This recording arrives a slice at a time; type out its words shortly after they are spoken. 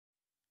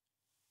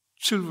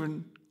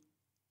Children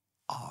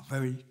are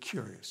very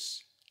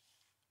curious.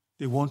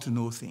 They want to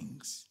know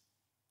things.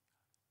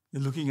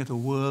 They're looking at a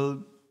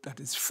world that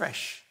is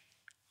fresh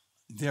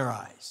in their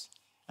eyes,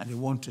 and they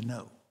want to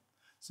know.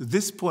 So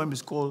this poem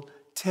is called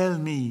Tell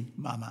Me,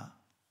 Mama.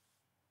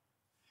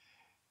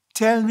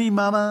 Tell me,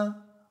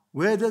 Mama,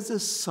 where does the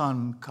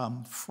sun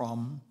come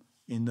from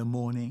in the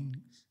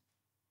mornings?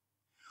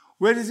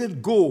 Where does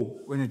it go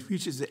when it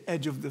reaches the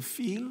edge of the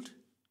field?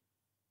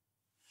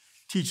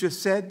 Teacher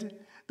said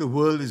the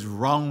world is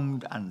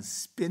round and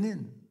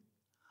spinning.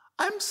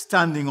 I'm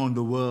standing on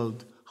the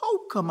world.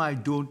 How come I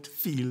don't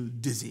feel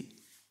dizzy?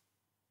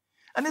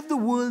 And if the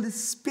world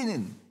is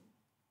spinning,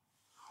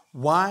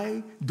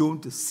 why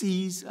don't the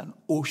seas and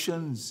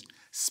oceans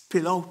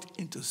spill out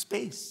into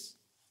space?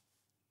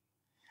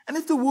 And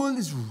if the world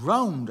is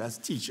round, as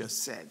teacher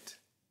said,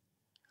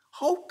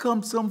 how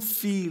come some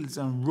fields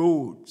and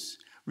roads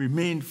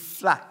remain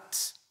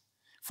flat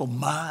for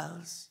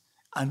miles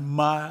and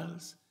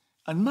miles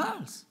and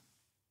miles?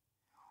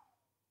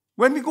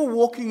 When we go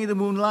walking in the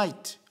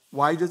moonlight,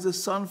 why does the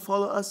sun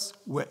follow us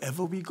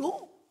wherever we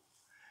go?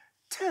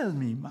 Tell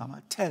me,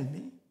 Mama, tell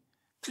me.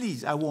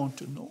 Please, I want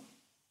to know.